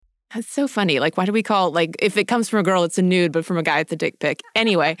That's so funny. Like, why do we call, like, if it comes from a girl, it's a nude, but from a guy, it's a dick pic.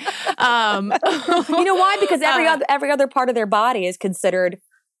 Anyway. You know why? Because every other part of their body is considered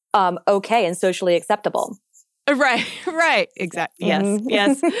okay and socially acceptable. Right. Exactly.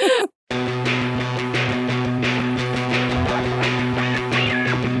 Yes.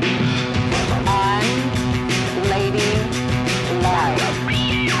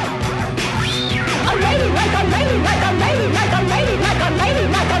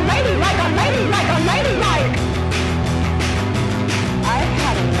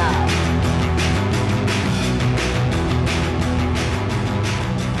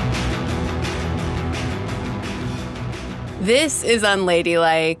 This is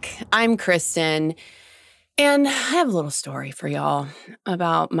Unladylike. I'm Kristen, and I have a little story for y'all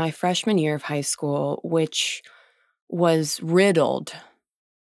about my freshman year of high school, which was riddled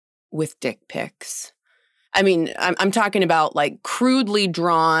with dick pics. I mean, I'm talking about like crudely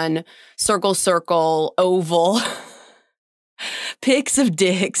drawn circle, oval pics of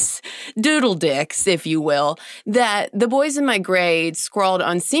dicks, doodle dicks, if you will, that the boys in my grade scrawled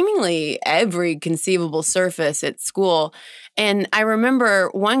on seemingly every conceivable surface at school. And I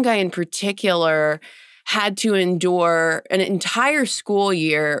remember one guy in particular had to endure an entire school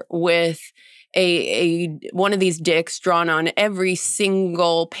year with a one of these dicks drawn on every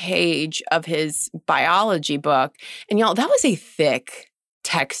single page of his biology book. And y'all, that was a thick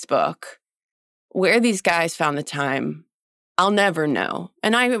textbook. Where these guys found the time, I'll never know.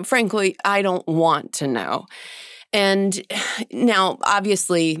 And frankly, I don't want to know. And now,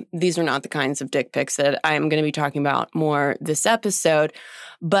 obviously, these are not the kinds of dick pics that I'm going to be talking about more this episode.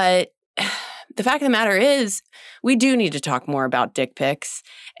 But the fact of the matter is, we do need to talk more about dick pics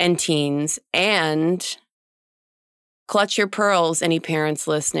and teens, and clutch your pearls, any parents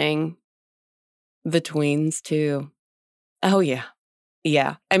listening. The tweens, too. Oh, yeah.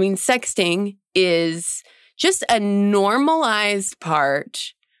 Yeah. I mean, sexting is just a normalized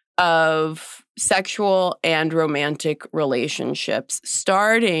part of sexual and romantic relationships,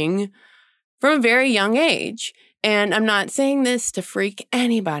 starting from a very young age. And I'm not saying this to freak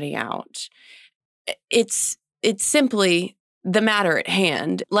anybody out. It's simply the matter at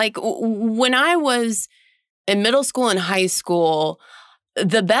hand. Like, when I was in middle school and high school,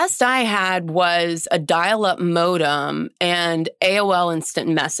 the best I had was a dial-up modem and AOL Instant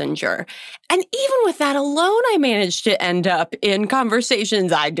Messenger. And even with that alone, I managed to end up in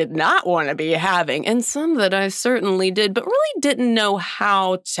conversations I did not want to be having, and some that I certainly did, but really didn't know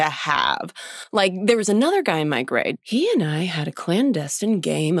how to have. Like, there was another guy in my grade. He and I had a clandestine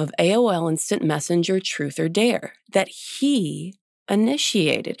game of AOL Instant Messenger Truth or Dare that he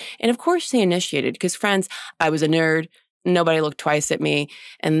initiated. And of course he initiated because, friends, I was a nerd. Nobody looked twice at me.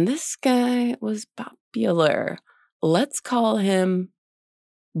 And this guy was popular. Let's call him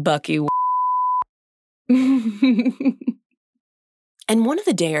Bucky. And one of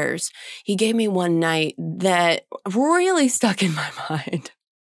the dares he gave me one night that really stuck in my mind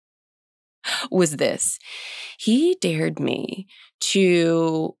was this. He dared me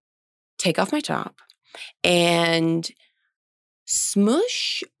to take off my top and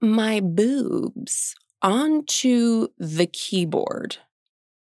smush my boobs onto the keyboard.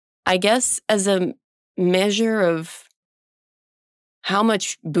 I guess as a measure of how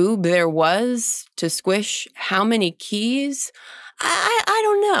much boob there was to squish how many keys. I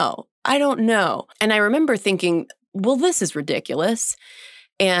don't know. I don't know. And I remember thinking, well, this is ridiculous.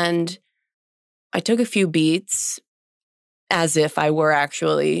 And I took a few beats as if I were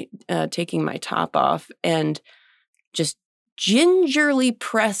actually taking my top off and just gingerly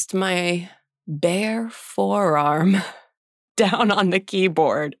pressed my bare forearm down on the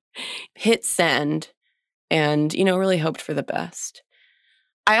keyboard, hit send, and, really hoped for the best.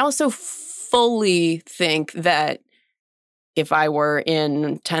 I also fully think that if I were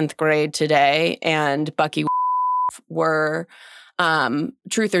in 10th grade today and Bucky were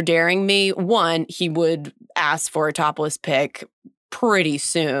truth or daring me, one, he would ask for a topless pic pretty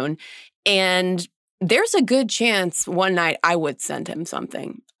soon. And there's a good chance one night I would send him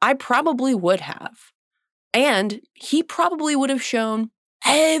something. I probably would have. And he probably would have shown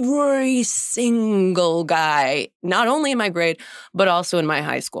every single guy, not only in my grade, but also in my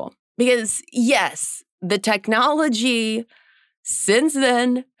high school. Because yes, the technology since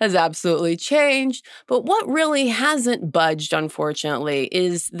then has absolutely changed. But what really hasn't budged, unfortunately,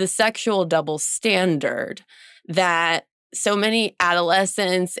 is the sexual double standard that so many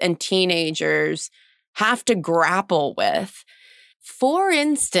adolescents and teenagers have to grapple with. For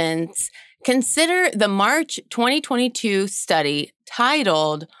instance, consider the March 2022 study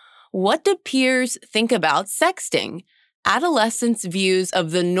titled, "What Do Peers Think About Sexting?" Adolescents' Views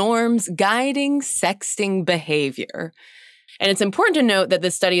of the Norms Guiding Sexting Behavior. And it's important to note that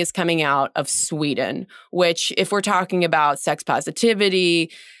this study is coming out of Sweden, which, if we're talking about sex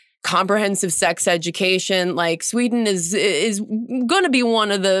positivity, comprehensive sex education, like Sweden is going to be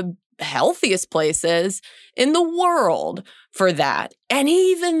one of the healthiest places in the world for that. And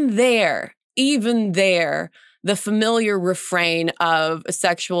even there, the familiar refrain of a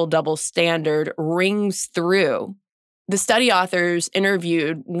sexual double standard rings through. The study authors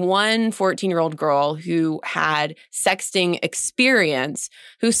interviewed one 14-year-old girl who had sexting experience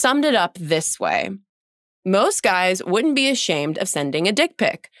who summed it up this way. Most guys wouldn't be ashamed of sending a dick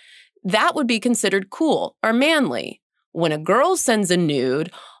pic. That would be considered cool or manly. When a girl sends a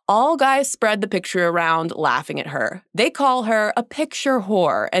nude, all guys spread the picture around laughing at her. They call her a picture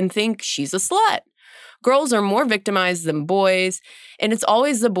whore and think she's a slut. Girls are more victimized than boys, and it's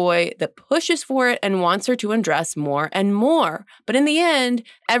always the boy that pushes for it and wants her to undress more and more. But in the end,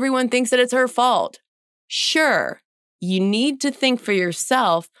 everyone thinks that it's her fault. Sure, you need to think for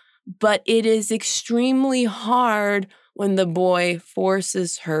yourself, but it is extremely hard when the boy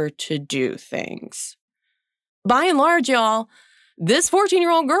forces her to do things. By and large, y'all, this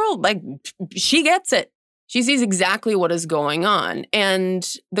 14-year-old girl, she gets it. She sees exactly what is going on. And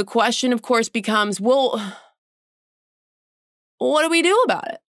the question, of course, becomes, well, what do we do about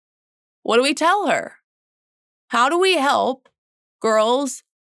it? What do we tell her? How do we help girls,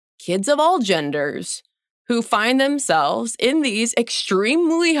 kids of all genders, who find themselves in these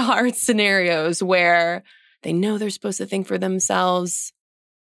extremely hard scenarios where they know they're supposed to think for themselves,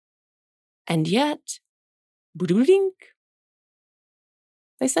 and yet,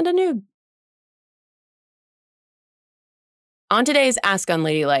 they send a nude. On today's Ask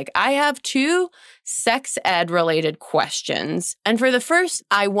Unladylike, I have 2 sex ed related questions. And for the first,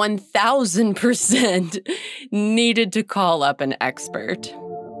 I 1000% needed to call up an expert.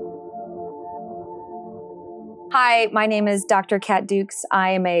 Hi, my name is Dr. Kat Dukes. I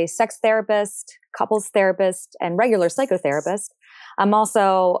am a sex therapist, couples therapist, and regular psychotherapist. I'm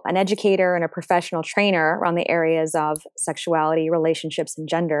also an educator and a professional trainer around the areas of sexuality, relationships, and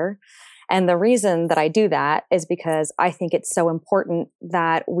gender. And the reason that I do that is because I think it's so important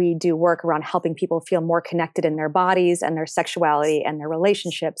that we do work around helping people feel more connected in their bodies and their sexuality and their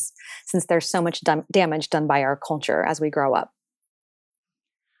relationships, since there's so much damage done by our culture as we grow up.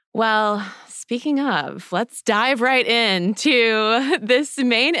 Well, speaking of, let's dive right into this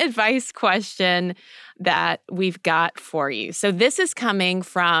main advice question that we've got for you. So this is coming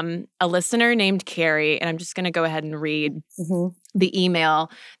from a listener named Carrie, and I'm just going to go ahead and read the email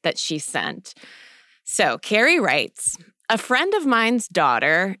that she sent. So Carrie writes, a friend of mine's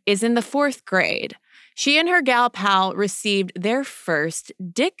daughter is in the 4th grade. She and her gal pal received their first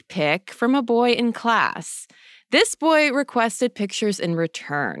dick pic from a boy in class. This boy requested pictures in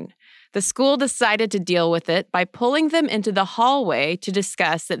return. The school decided to deal with it by pulling them into the hallway to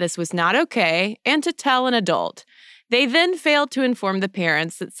discuss that this was not okay and to tell an adult. They then failed to inform the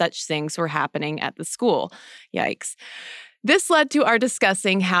parents that such things were happening at the school. Yikes. This led to our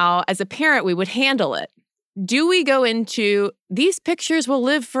discussing how, as a parent, we would handle it. Do we go into, these pictures will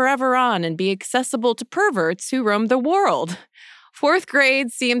live forever on and be accessible to perverts who roam the world? 4th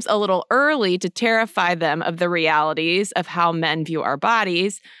grade seems a little early to terrify them of the realities of how men view our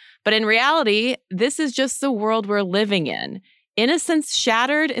bodies, but in reality, this is just the world we're living in. Innocence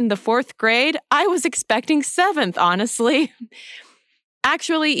shattered in the 4th grade? I was expecting 7th, honestly.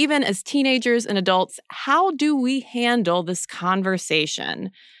 Actually, even as teenagers and adults, how do we handle this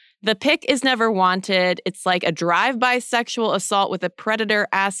conversation? The pic is never wanted. It's like a drive-by sexual assault with a predator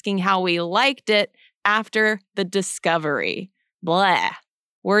asking how we liked it after the discovery. Blah.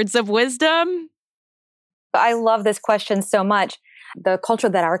 Words of wisdom? I love this question so much. The culture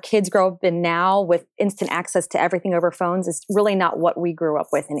that our kids grow up in now with instant access to everything over phones is really not what we grew up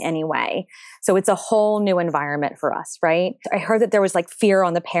with in any way. So it's a whole new environment for us, right? I heard that there was fear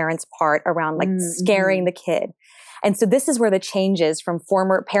on the parents' part around scaring the kid. And so this is where the change is from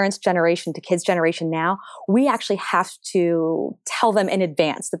former parents' generation to kids' generation now. We actually have to tell them in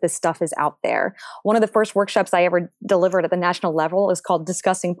advance that this stuff is out there. One of the first workshops I ever delivered at the national level is called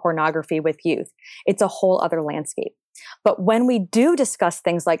Discussing Pornography with Youth. It's a whole other landscape. But when we do discuss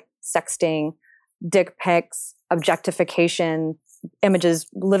things like sexting, dick pics, objectification, images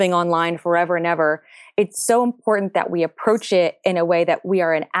living online forever and ever, it's so important that we approach it in a way that we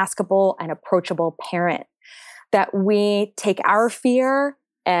are an askable and approachable parent. That we take our fear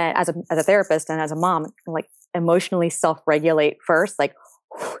as a therapist and as a mom, emotionally self-regulate first.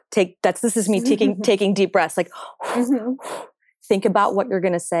 This is me taking deep breaths. Think about what you're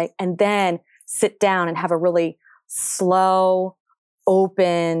going to say, and then sit down and have a really slow,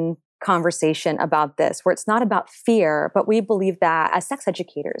 open conversation about this, where it's not about fear, but we believe that as sex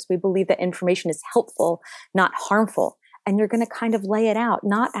educators, we believe that information is helpful, not harmful. And you're going to kind of lay it out,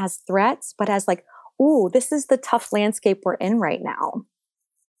 not as threats, but as like, ooh, this is the tough landscape we're in right now.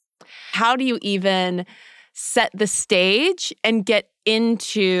 How do you even set the stage and get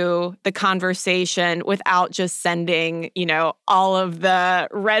into the conversation without just sending, all of the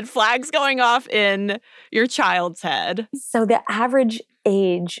red flags going off in your child's head? So the average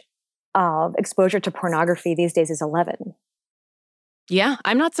age of exposure to pornography these days is 11. Yeah,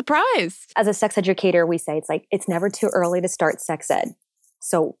 I'm not surprised. As a sex educator, we say it's never too early to start sex ed.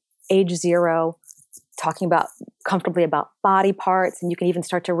 So age 0, talking comfortably about body parts, and you can even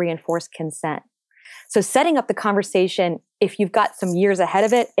start to reinforce consent. So setting up the conversation, if you've got some years ahead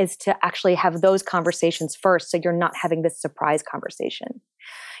of it, is to actually have those conversations first, so you're not having this surprise conversation.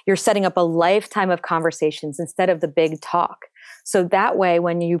 You're setting up a lifetime of conversations instead of the big talk. So that way,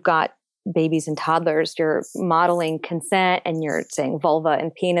 when you've got babies and toddlers, you're modeling consent and you're saying vulva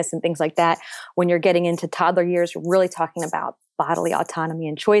and penis and things like that. When you're getting into toddler years, you're really talking about bodily autonomy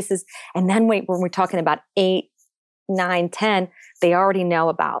and choices. And then when we're talking about 8, 9, 10, they already know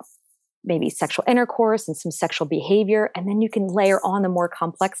about maybe sexual intercourse and some sexual behavior. And then you can layer on the more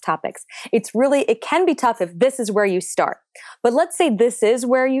complex topics. It can be tough if this is where you start. But let's say this is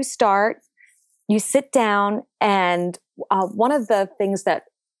where you start. You sit down, and one of the things that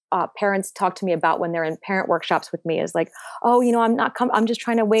parents talk to me about when they're in parent workshops with me is like, oh, I'm just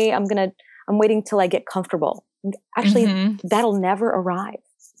trying to wait. I'm waiting till I get comfortable. Actually, that'll never arrive.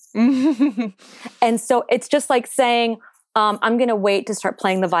 And so it's just like saying, I'm going to wait to start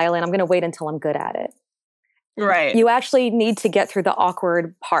playing the violin. I'm going to wait until I'm good at it. Right. You actually need to get through the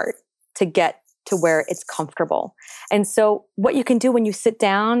awkward part to get to where it's comfortable. And so what you can do when you sit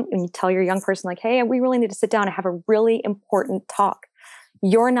down and you tell your young person like, hey, we really need to sit down and have a really important talk.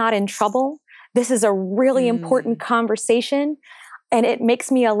 You're not in trouble. This is a really important conversation. And it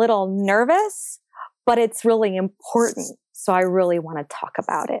makes me a little nervous, but it's really important. So I really want to talk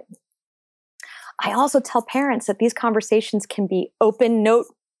about it. I also tell parents that these conversations can be open note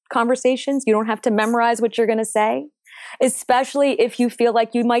conversations. You don't have to memorize what you're going to say, especially if you feel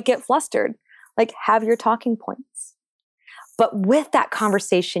like you might get flustered. Like, have your talking points. But with that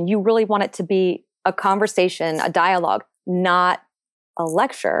conversation, you really want it to be a conversation, a dialogue, not a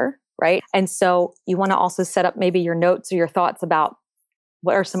lecture, right? And so you want to also set up maybe your notes or your thoughts about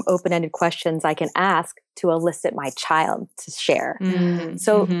what are some open-ended questions I can ask to elicit my child to share.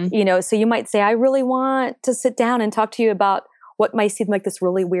 So you might say, I really want to sit down and talk to you about what might seem like this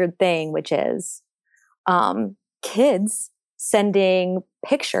really weird thing, which is kids sending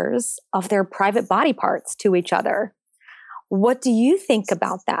pictures of their private body parts to each other. What do you think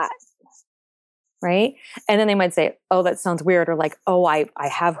about that? Right? And then they might say, oh, that sounds weird. Or like, oh, I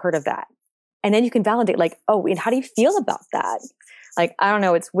have heard of that. And then you can validate like, oh, and how do you feel about that? Like, I don't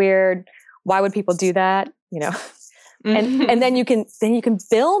know, it's weird. Why would people do that? And then you can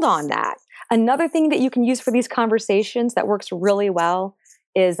build on that. Another thing that you can use for these conversations that works really well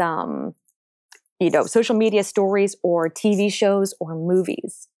is, social media stories or TV shows or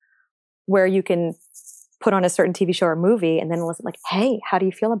movies, where you can put on a certain TV show or movie and then listen like, hey, how do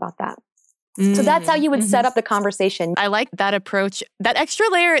you feel about that? So that's how you would set up the conversation. I like that approach. That extra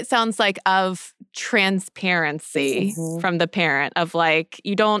layer, it sounds like, of transparency from the parent, of like,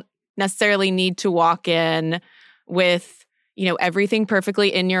 you don't necessarily need to walk in with, everything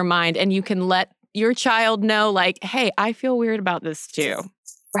perfectly in your mind, and you can let your child know like, hey, I feel weird about this too.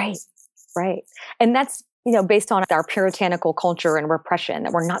 Right. And that's, based on our puritanical culture and repression,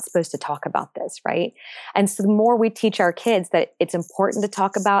 that we're not supposed to talk about this, right? And so the more we teach our kids that it's important to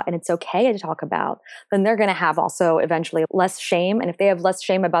talk about and it's okay to talk about, then they're going to have also eventually less shame. And if they have less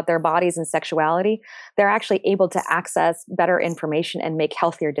shame about their bodies and sexuality, they're actually able to access better information and make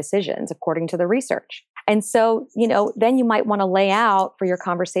healthier decisions according to the research. And so, then you might want to lay out for your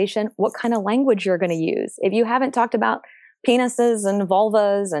conversation what kind of language you're going to use. If you haven't talked about penises and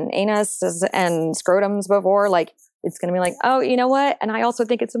vulvas and anuses and scrotums before, like, it's going to be like, oh, you know what? And I also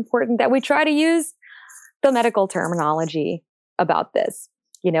think it's important that we try to use the medical terminology about this,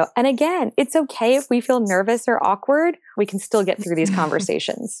 and again, it's okay if we feel nervous or awkward. We can still get through these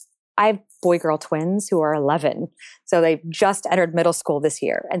conversations. I have boy-girl twins who are 11. So they've just entered middle school this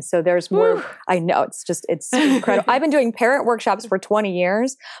year. And so there's more, I know, it's incredible. I've been doing parent workshops for 20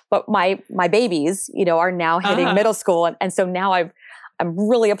 years, but my babies, are now hitting middle school. And so now I'm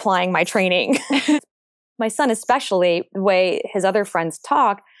really applying my training. My son, especially, the way his other friends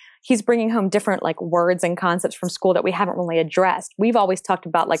talk, he's bringing home different like words and concepts from school that we haven't really addressed. We've always talked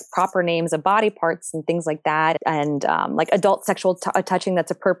about like proper names of body parts and things like that, and like adult sexual touching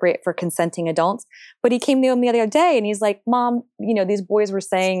that's appropriate for consenting adults. But he came to me the other day and he's like, Mom, these boys were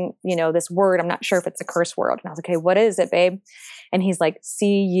saying, this word. I'm not sure if it's a curse word. And I was like, okay, what is it, babe? And he's like,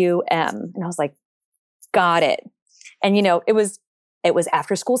 C-U-M. And I was like, got it. And, it was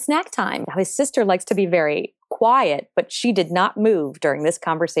after school snack time. Now, his sister likes to be very quiet, but she did not move during this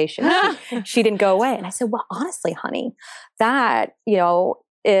conversation. She didn't go away. And I said, well, honestly, honey, that,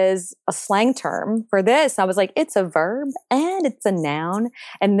 is a slang term for this. I was like, it's a verb and it's a noun,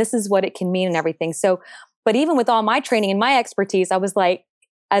 and this is what it can mean and everything. So, but even with all my training and my expertise, I was like,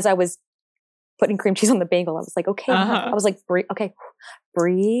 as I was putting cream cheese on the bagel, I was like, okay, I was like,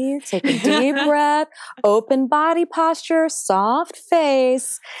 breathe, take a deep breath, open body posture, soft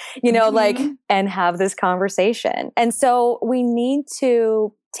face, and have this conversation. And so we need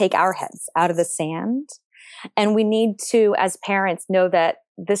to take our heads out of the sand, and we need to, as parents, know that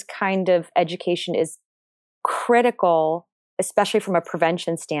this kind of education is critical, especially from a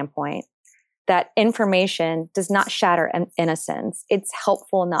prevention standpoint, that information does not shatter innocence. It's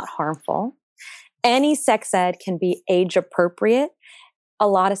helpful, not harmful. Any sex ed can be age appropriate. A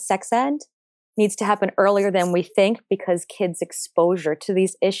lot of sex ed needs to happen earlier than we think because kids' exposure to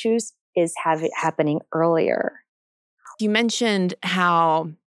these issues is happening earlier. You mentioned how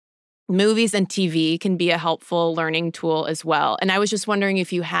movies and TV can be a helpful learning tool as well. And I was just wondering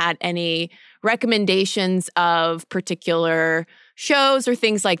if you had any recommendations of particular shows or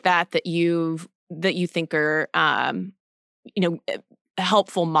things like that you think are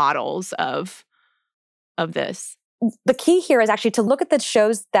helpful models of this. The key here is actually to look at the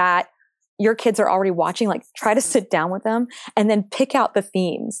shows that your kids are already watching, like try to sit down with them and then pick out the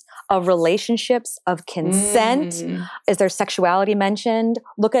themes of relationships, of consent. Is there sexuality mentioned?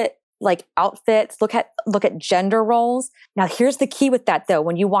 Look at like outfits, look at gender roles. Now, here's the key with that though.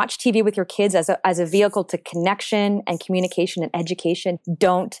 When you watch TV with your kids as a vehicle to connection and communication and education,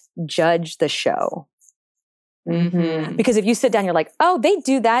 don't judge the show. Because if you sit down, you're like, oh, they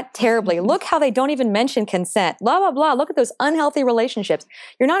do that terribly. Look how they don't even mention consent, blah, blah, blah. Look at those unhealthy relationships.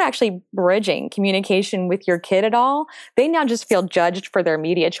 You're not actually bridging communication with your kid at all. They now just feel judged for their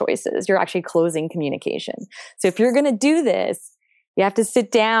media choices. You're actually closing communication. So if you're going to do this, you have to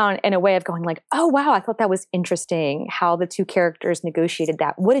sit down in a way of going like, oh, wow, I thought that was interesting how the two characters negotiated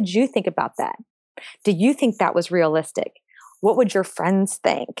that. What did you think about that? Do you think that was realistic? What would your friends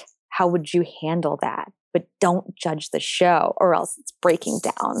think? How would you handle that? But don't judge the show or else it's breaking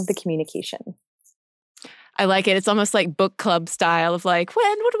down the communication. I like it. It's almost like book club style of like,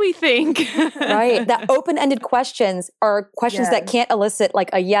 what do we think? Right. That open-ended questions are questions that can't elicit like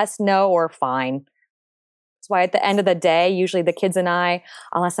a yes, no, or fine. That's why at the end of the day, usually the kids and I'll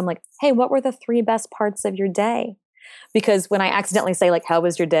ask them like, hey, what were the 3 best parts of your day? Because when I accidentally say like, how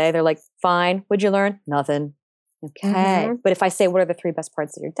was your day? They're like, fine. What'd you learn? Nothing. Okay. But if I say, what are the 3 best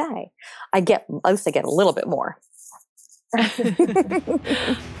parts of your day? At least I get a little bit more.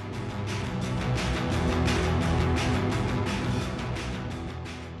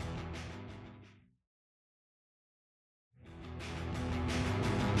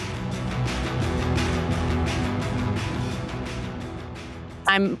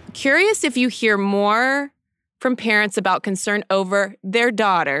 I'm curious if you hear more from parents about concern over their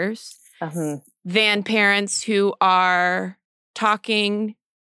daughters than parents who are talking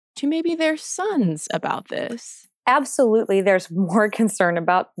to maybe their sons about this. Absolutely. There's more concern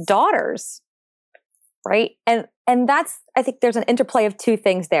about daughters, right? And that's, I think there's an interplay of 2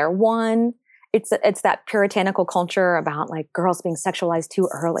 things there. One, it's that puritanical culture about like girls being sexualized too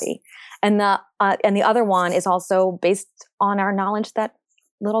early. And the other one is also based on our knowledge that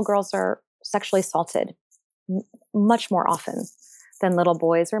little girls are sexually assaulted much more often than little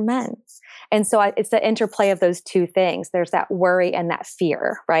boys or men. And so it's the interplay of those 2 things. There's that worry and that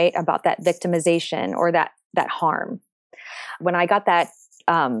fear, right? About that victimization or that harm. When I got that,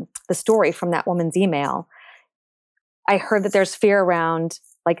 the story from that woman's email, I heard that there's fear around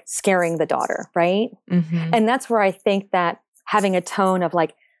like scaring the daughter, right? And that's where I think that having a tone of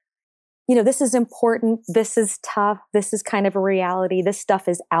like, this is important, this is tough, this is kind of a reality, this stuff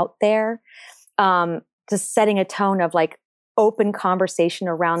is out there. Just setting a tone of like open conversation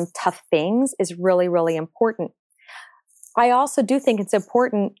around tough things is really, really important. I also do think it's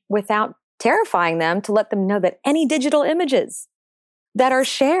important without terrifying them to let them know that any digital images that are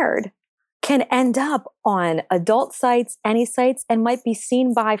shared can end up on adult sites, any sites, and might be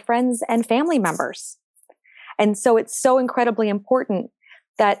seen by friends and family members. And so it's so incredibly important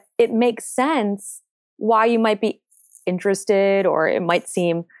that it makes sense why you might be interested or it might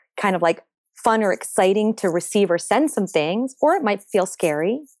seem, kind of like fun or exciting to receive or send some things, or it might feel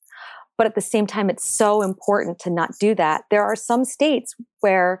scary. But at the same time, it's so important to not do that. There are some states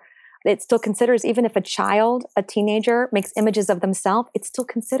where it still considers, even if a teenager makes images of themselves, it's still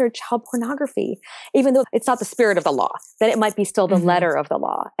considered child pornography, even though it's not the spirit of the law, that it might be still the letter of the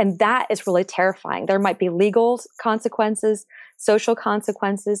law. And that is really terrifying. There might be legal consequences, social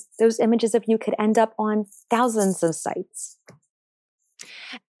consequences. Those images of you could end up on thousands of sites.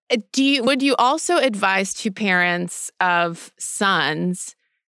 Would you also advise to parents of sons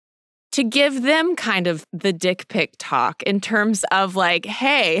to give them kind of the dick pic talk in terms of like,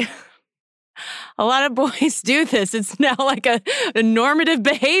 hey, a lot of boys do this. It's now like a normative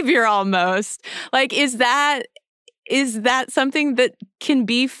behavior almost. Like, is that something that can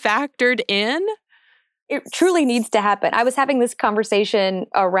be factored in? It truly needs to happen. I was having this conversation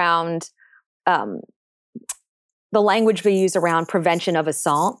around the language we use around prevention of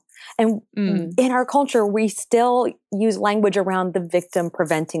assault. And in our culture, we still use language around the victim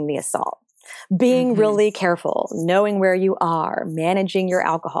preventing the assault. Being really careful, knowing where you are, managing your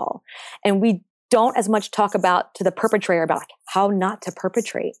alcohol. And we don't as much talk about to the perpetrator about like how not to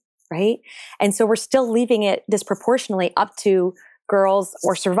perpetrate, right? And so we're still leaving it disproportionately up to girls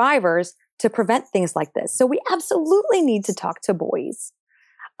or survivors to prevent things like this. So we absolutely need to talk to boys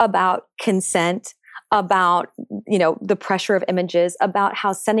about consent, about, the pressure of images, about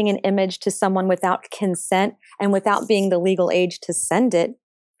how sending an image to someone without consent and without being the legal age to send it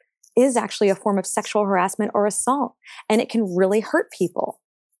is actually a form of sexual harassment or assault. And it can really hurt people.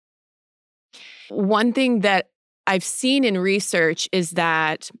 One thing that I've seen in research is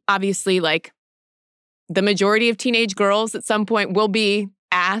that obviously, like, the majority of teenage girls at some point will be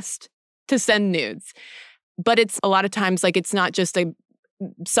asked to send nudes. But it's a lot of times like it's not just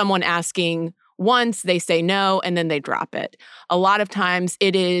someone asking once, they say no, and then they drop it. A lot of times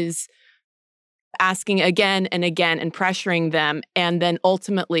it is asking again and again and pressuring them. And then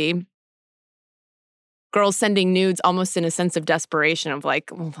ultimately, girls sending nudes almost in a sense of desperation of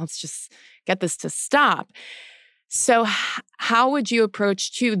like, well, let's just get this to stop. So how would you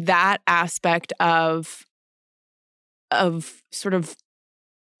approach to that aspect of sort of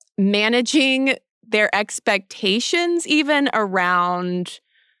managing their expectations even around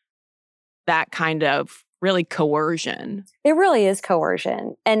that kind of really coercion? It really is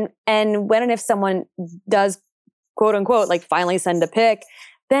coercion. And when and if someone does, quote unquote, like finally send a pic,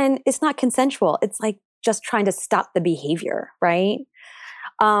 then it's not consensual. It's like just trying to stop the behavior, right?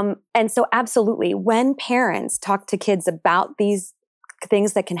 And so absolutely, when parents talk to kids about these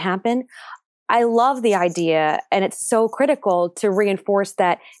things that can happen, I love the idea, and it's so critical to reinforce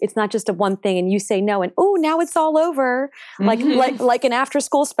that it's not just a one thing and you say no and, oh, now it's all over, like an after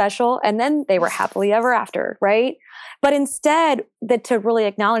school special, and then they were happily ever after, right? But instead, that to really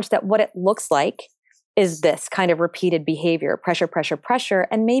acknowledge that what it looks like is this kind of repeated behavior, pressure, pressure, pressure,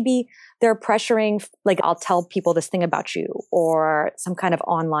 and maybe they're pressuring, like, I'll tell people this thing about you, or some kind of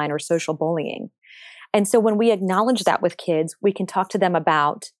online or social bullying. And so when we acknowledge that with kids, we can talk to them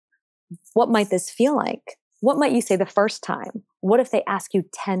about, what might this feel like? What might you say the first time? What if they ask you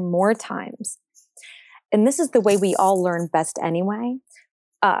 10 more times? And this is the way we all learn best anyway,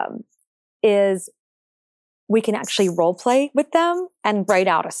 is we can actually role play with them and write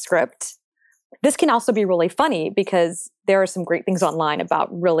out a script. This can also be really funny because there are some great things online about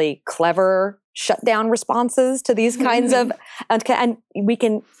really clever shutdown responses to these kinds of, and we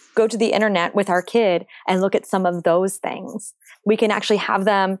can go to the internet with our kid and look at some of those things. We can actually have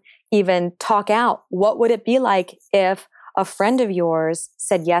them even talk out, what would it be like if a friend of yours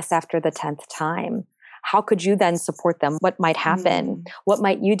said yes after the 10th time? How could you then support them? What might happen? What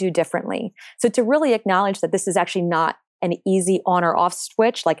might you do differently? So to really acknowledge that this is actually not an easy on or off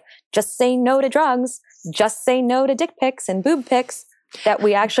switch, like just say no to drugs, just say no to dick pics and boob pics, that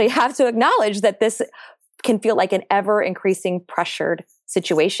we actually have to acknowledge that this can feel like an ever increasing pressured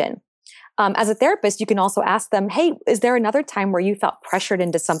situation. As a therapist, you can also ask them, hey, is there another time where you felt pressured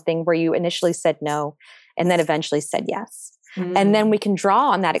into something where you initially said no and then eventually said yes? And then we can draw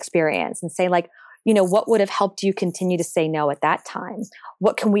on that experience and say, like, what would have helped you continue to say no at that time?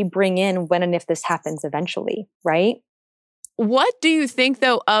 What can we bring in when and if this happens eventually, right? What do you think,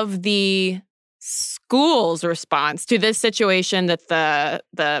 though, of the school's response to this situation that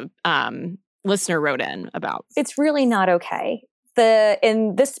the listener wrote in about? It's really not okay.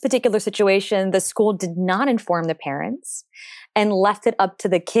 In this particular situation, the school did not inform the parents and left it up to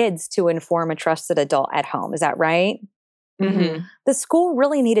the kids to inform a trusted adult at home. Is that right? Mm-hmm. The school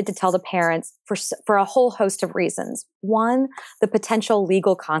really needed to tell the parents for a whole host of reasons. One, the potential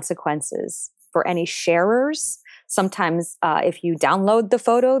legal consequences for any sharers. Sometimes if you download the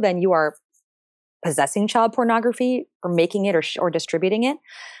photo, then you are possessing child pornography or making it or distributing it.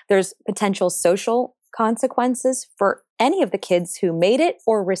 There's potential social consequences for any of the kids who made it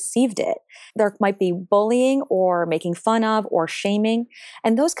or received it. There might be bullying or making fun of or shaming.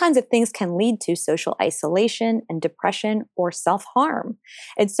 And those kinds of things can lead to social isolation and depression or self-harm.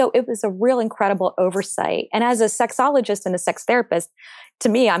 And so it was a real incredible oversight. And as a sexologist and a sex therapist, to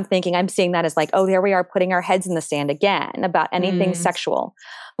me, I'm seeing that as like, oh, there we are putting our heads in the sand again about anything sexual.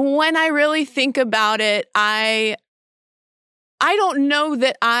 When I really think about it, I don't know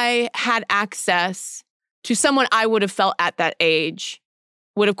that I had access to someone I would have felt at that age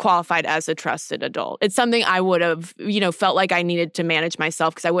would have qualified as a trusted adult. It's something I would have, felt like I needed to manage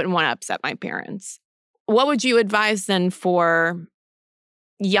myself because I wouldn't want to upset my parents. What would you advise then for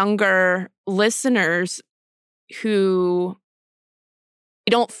younger listeners who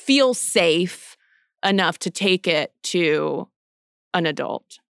don't feel safe enough to take it to an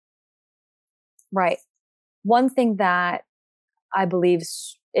adult? Right. One thing that I believe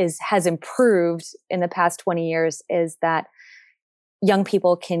has improved in the past 20 years is that young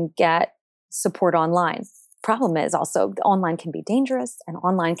people can get support online. Problem is also online can be dangerous and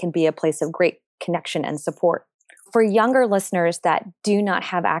online can be a place of great connection and support. For younger listeners that do not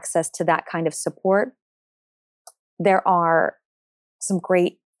have access to that kind of support, there are some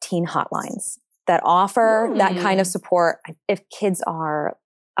great teen hotlines that offer that kind of support. If kids are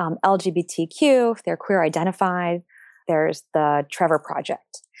LGBTQ, if they're queer identified, there's the Trevor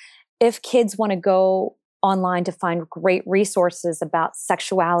Project. If kids want to go online to find great resources about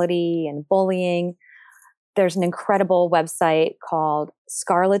sexuality and bullying, there's an incredible website called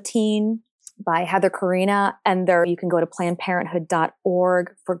Scarletine by Heather Carina, and there you can go to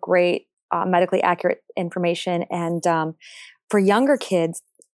PlannedParenthood.org for great medically accurate information. And for younger kids,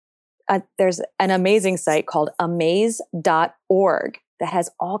 there's an amazing site called amaze.org that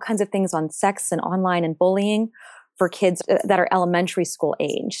has all kinds of things on sex and online and bullying for kids that are elementary school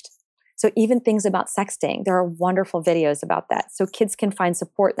aged. So even things about sexting, there are wonderful videos about that. So kids can find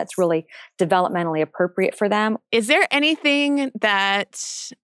support that's really developmentally appropriate for them. Is there anything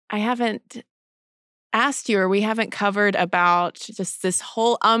that I haven't asked you or we haven't covered about just this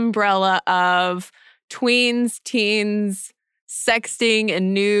whole umbrella of tweens, teens, sexting,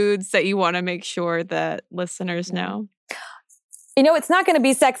 and nudes that you want to make sure that listeners know? It's not going to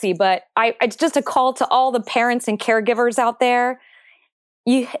be sexy, but it's just a call to all the parents and caregivers out there.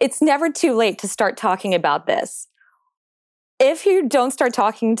 It's never too late to start talking about this. If you don't start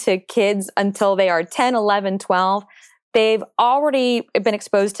talking to kids until they are 10, 11, 12, they've already been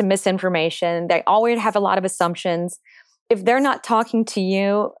exposed to misinformation. They already have a lot of assumptions. If they're not talking to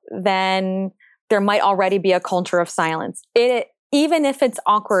you, then there might already be a culture of silence. Even if it's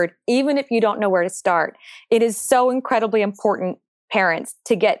awkward, even if you don't know where to start, it is so incredibly important, parents,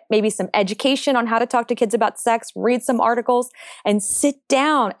 to get maybe some education on how to talk to kids about sex, read some articles, and sit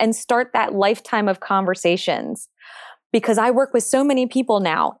down and start that lifetime of conversations. Because I work with so many people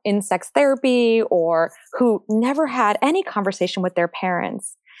now in sex therapy or who never had any conversation with their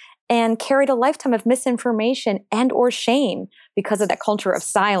parents and carried a lifetime of misinformation and or shame because of that culture of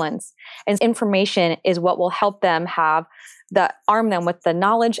silence. And information is what will help them arm them with the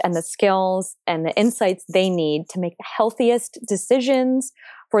knowledge and the skills and the insights they need to make the healthiest decisions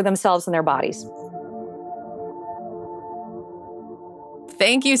for themselves and their bodies.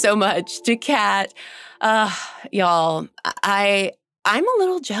 Thank you so much to Kat. Y'all, I'm a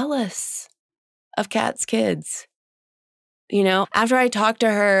little jealous of Kat's kids. After I talked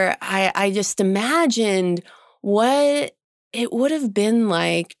to her, I just imagined what it would have been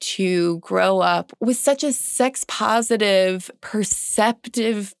like to grow up with such a sex-positive,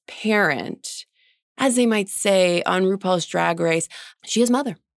 perceptive parent. As they might say on RuPaul's Drag Race, she is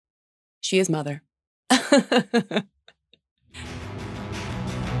mother. She is mother.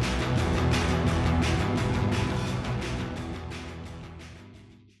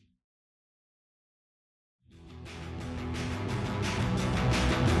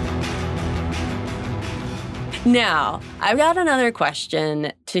 Now, I've got another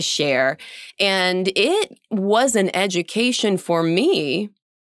question to share, and it was an education for me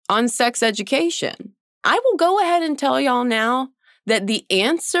on sex education. I will go ahead and tell y'all now that the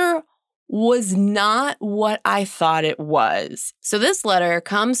answer was not what I thought it was. So this letter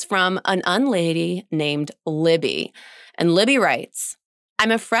comes from an unlady named Libby, and Libby writes,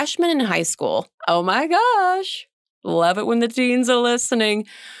 I'm a freshman in high school. Oh my gosh. Love it when the teens are listening.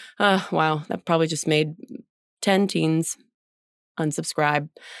 Wow, that probably just made 10 teens unsubscribe.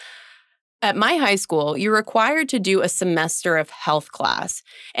 At my high school, you're required to do a semester of health class.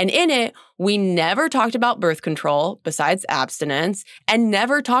 And in it, we never talked about birth control, besides abstinence, and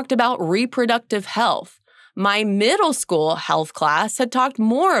never talked about reproductive health. My middle school health class had talked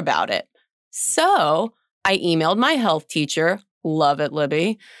more about it. So I emailed my health teacher, love it,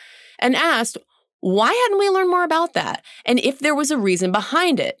 Libby, and asked, why hadn't we learned more about that? And if there was a reason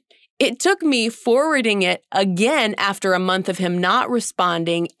behind it. It took me forwarding it again after a month of him not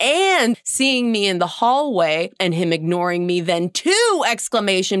responding and seeing me in the hallway and him ignoring me, then 2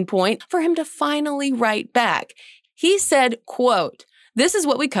 exclamation point, for him to finally write back. He said, quote, "This is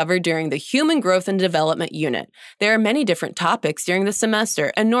what we covered during the Human Growth and Development Unit. There are many different topics during the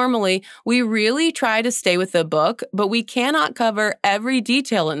semester, and normally we really try to stay with the book, but we cannot cover every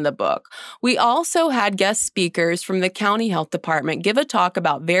detail in the book. We also had guest speakers from the county health department give a talk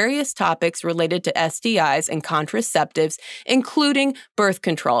about various topics related to STIs and contraceptives, including birth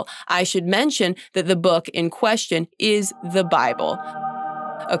control. I should mention that the book in question is the Bible."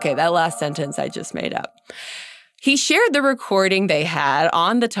 Okay, that last sentence I just made up. He shared the recording they had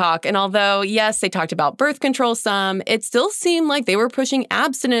on the talk, and although, yes, they talked about birth control some, it still seemed like they were pushing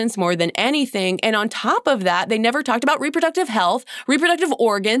abstinence more than anything, and on top of that, they never talked about reproductive health, reproductive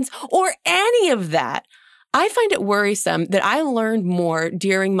organs, or any of that. I find it worrisome that I learned more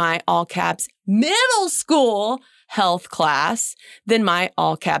during my all-caps middle school health class than my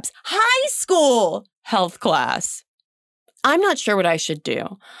all-caps high school health class. I'm not sure what I should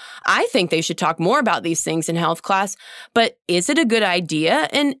do. I think they should talk more about these things in health class, but is it a good idea?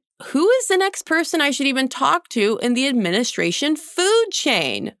 And who is the next person I should even talk to in the administration food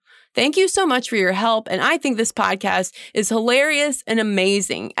chain? Thank you so much for your help, and I think this podcast is hilarious and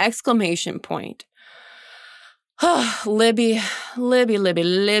amazing! Exclamation point. Libby,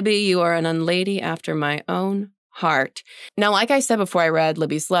 you are an unlady after my own heart. Now, like I said before I read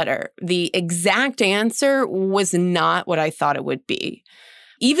Libby's letter, the exact answer was not what I thought it would be,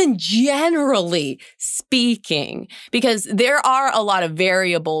 even generally speaking, because there are a lot of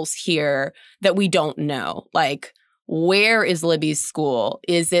variables here that we don't know, like where is Libby's school?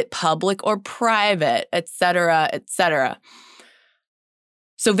 Is it public or private, et cetera, et cetera.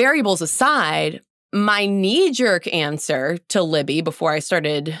 So variables aside, my knee-jerk answer to Libby before I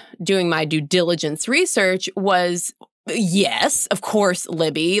started doing my due diligence research was, yes, of course,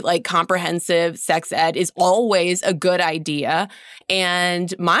 Libby, like comprehensive sex ed is always a good idea.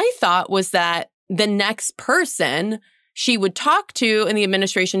 And my thought was that the next person she would talk to in the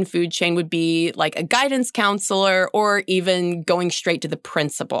administration food chain would be like a guidance counselor or even going straight to the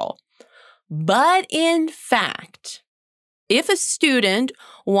principal. But in fact, if a student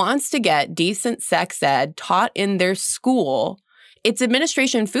wants to get decent sex ed taught in their school, its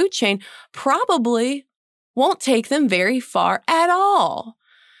administration food chain probably won't take them very far at all.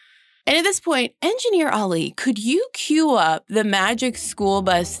 And at this point, Engineer Ali, could you cue up the Magic School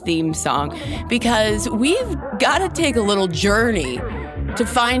Bus theme song? Because we've got to take a little journey to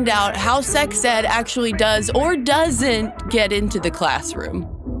find out how sex ed actually does or doesn't get into the classroom.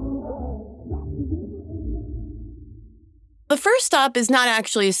 The first stop is not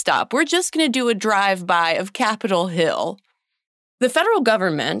actually a stop. We're just going to do a drive-by of Capitol Hill. The federal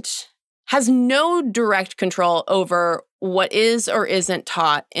government has no direct control over what is or isn't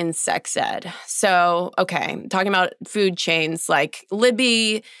taught in sex ed. So, okay, talking about food chains, like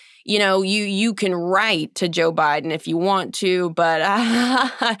Libby, you know, you can write to Joe Biden if you want to, but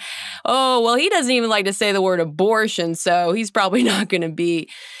he doesn't even like to say the word abortion, so he's probably not going to be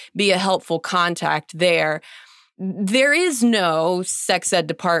a helpful contact there. There is no sex ed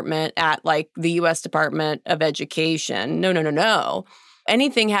department at like the U.S. Department of Education. No.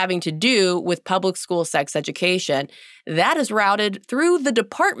 Anything having to do with public school sex education, that is routed through the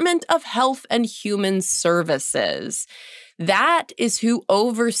Department of Health and Human Services. That is who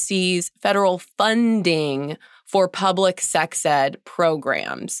oversees federal funding for public sex ed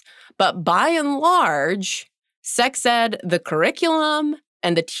programs. But by and large, sex ed, the curriculum,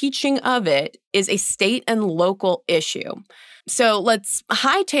 and the teaching of it is a state and local issue. So let's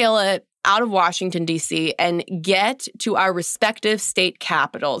hightail it out of Washington, D.C. and get to our respective state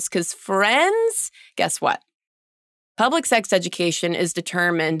capitals. Because friends, guess what? Public sex education is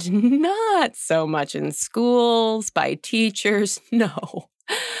determined not so much in schools by teachers. No,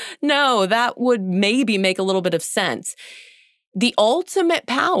 that would maybe make a little bit of sense. The ultimate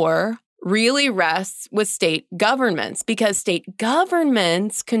power really rests with state governments because state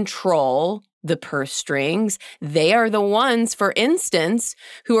governments control the purse strings. They are the ones, for instance,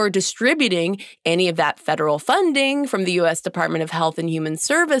 who are distributing any of that federal funding from the U.S. Department of Health and Human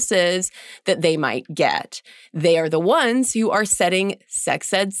Services that they might get. They are the ones who are setting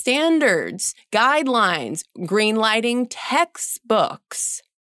sex ed standards, guidelines, greenlighting textbooks.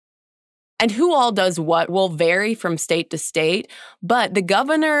 And who all does what will vary from state to state, but the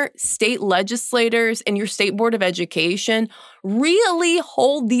governor, state legislators, and your state board of education really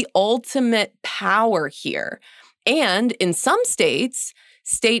hold the ultimate power here. And in some states,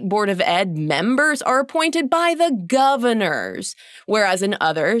 state board of ed members are appointed by the governors, whereas in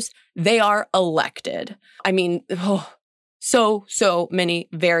others, they are elected. I mean, so many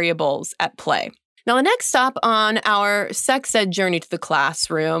variables at play. Now, the next stop on our sex ed journey to the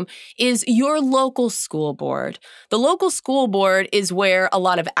classroom is your local school board. The local school board is where a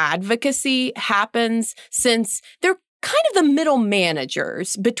lot of advocacy happens, since they're kind of the middle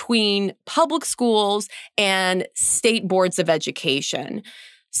managers between public schools and state boards of education.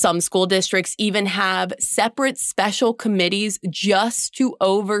 Some school districts even have separate special committees just to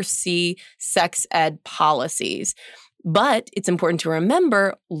oversee sex ed policies. But it's important to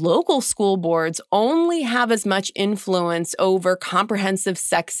remember, local school boards only have as much influence over comprehensive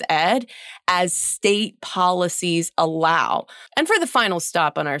sex ed as state policies allow. And for the final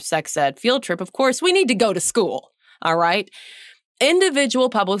stop on our sex ed field trip, of course, we need to go to school, all right?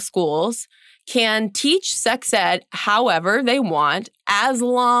 Individual public schools can teach sex ed however they want, as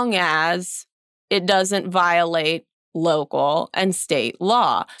long as it doesn't violate local and state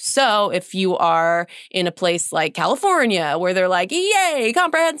law. So if you are in a place like California where they're like, yay,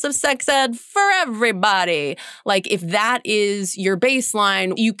 comprehensive sex ed for everybody, like if that is your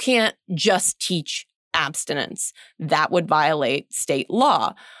baseline, you can't just teach abstinence. That would violate state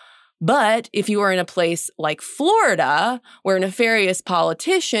law. But if you are in a place like Florida, where nefarious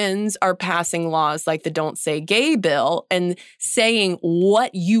politicians are passing laws like the Don't Say Gay bill and saying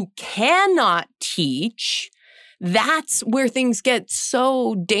what you cannot teach, that's where things get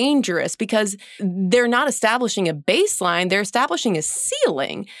so dangerous, because they're not establishing a baseline, they're establishing a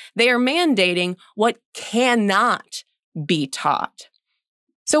ceiling. They are mandating what cannot be taught.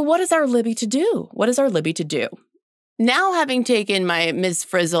 So what is our Libby to do? What is our Libby to do? Now, having taken my Ms.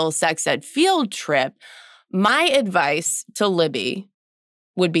 Frizzle sex ed field trip, my advice to Libby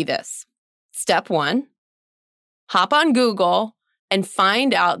would be this. Step 1, hop on Google and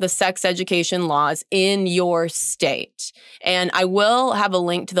find out the sex education laws in your state. And I will have a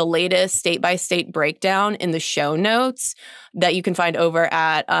link to the latest state-by-state breakdown in the show notes that you can find over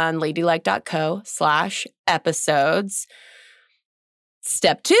at unladylike.co/episodes.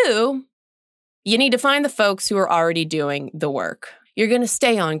 Step 2, you need to find the folks who are already doing the work. You're going to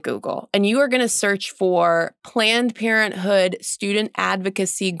stay on Google and you are going to search for Planned Parenthood student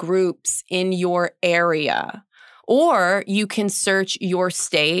advocacy groups in your area. Or you can search your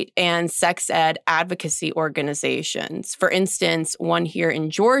state and sex ed advocacy organizations. For instance, one here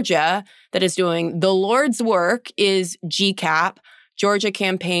in Georgia that is doing the Lord's work is GCAP, Georgia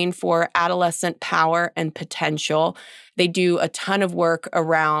Campaign for Adolescent Power and Potential. They do a ton of work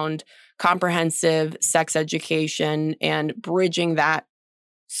around comprehensive sex education and bridging that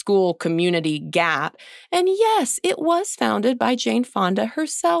school community gap. And yes, it was founded by Jane Fonda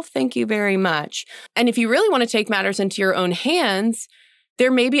herself. Thank you very much. And if you really want to take matters into your own hands, there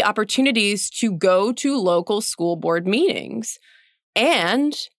may be opportunities to go to local school board meetings.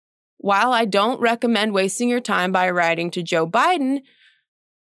 And while I don't recommend wasting your time by writing to Joe Biden,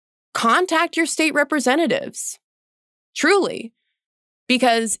 contact your state representatives. Truly.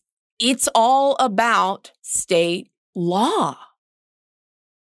 Because it's all about state law.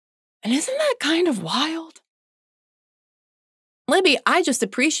 And isn't that kind of wild? Libby, I just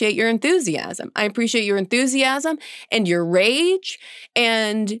appreciate your enthusiasm. I appreciate your enthusiasm and your rage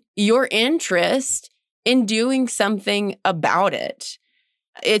and your interest in doing something about it.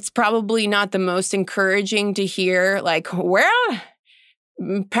 It's probably not the most encouraging to hear, like, well,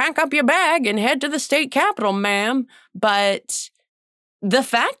 pack up your bag and head to the state capitol, ma'am. But the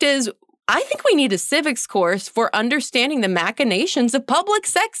fact is, I think we need a civics course for understanding the machinations of public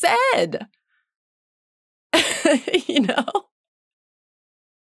sex ed. You know?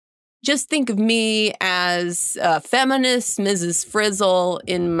 Just think of me as a feminist Mrs. Frizzle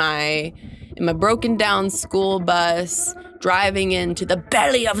in my broken down school bus, driving into the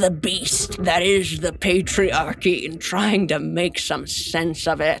belly of the beast that is the patriarchy and trying to make some sense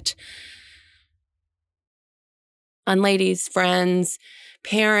of it. Unladies, friends,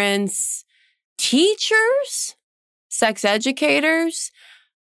 parents, teachers, sex educators,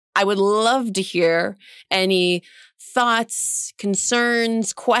 I would love to hear any thoughts,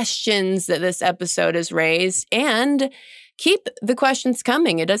 concerns, questions that this episode has raised, and keep the questions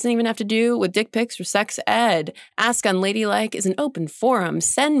coming. It doesn't even have to do with dick pics or sex ed. Ask Unladylike is an open forum.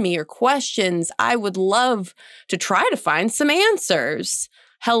 Send me your questions. I would love to try to find some answers.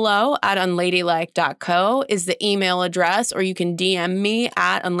 hello@unladylike.co is the email address, or you can DM me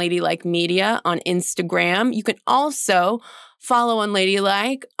at Unladylike Media on Instagram. You can also follow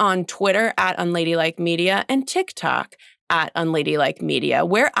Unladylike on Twitter at Unladylike Media and TikTok at Unladylike Media,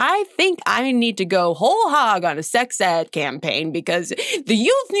 where I think I need to go whole hog on a sex ed campaign because the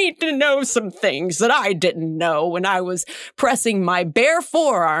youth need to know some things that I didn't know when I was pressing my bare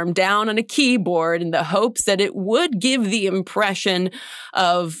forearm down on a keyboard in the hopes that it would give the impression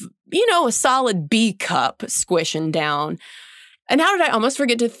of, a solid B cup squishing down. And how did I almost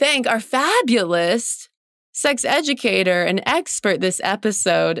forget to thank our fabulous sex educator and expert this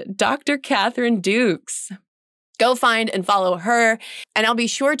episode, Dr. Catherine Dukes. Go find and follow her, and I'll be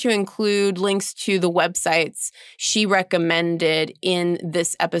sure to include links to the websites she recommended in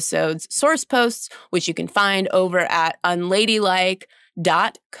this episode's source posts, which you can find over at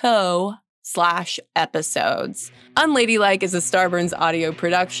unladylike.co/episodes. Unladylike is a Starburns audio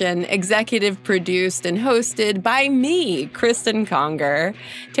production, executive produced and hosted by me, Kristen Conger.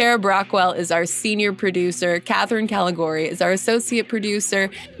 Tara Brockwell is our senior producer. Catherine Caligori is our associate producer.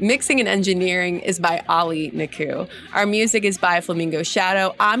 Mixing and engineering is by Ali Naku. Our music is by Flamingo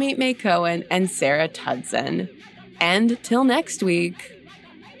Shadow, Amit May Cohen, and Sarah Tudson. And till next week,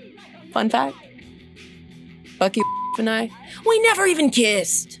 fun fact, Bucky and I, we never even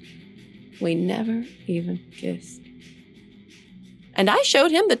kissed. We never even kissed. And I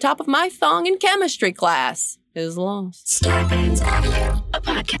showed him the top of my thong in chemistry class. It was lost. Starburns Audio, a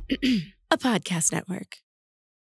podcast network.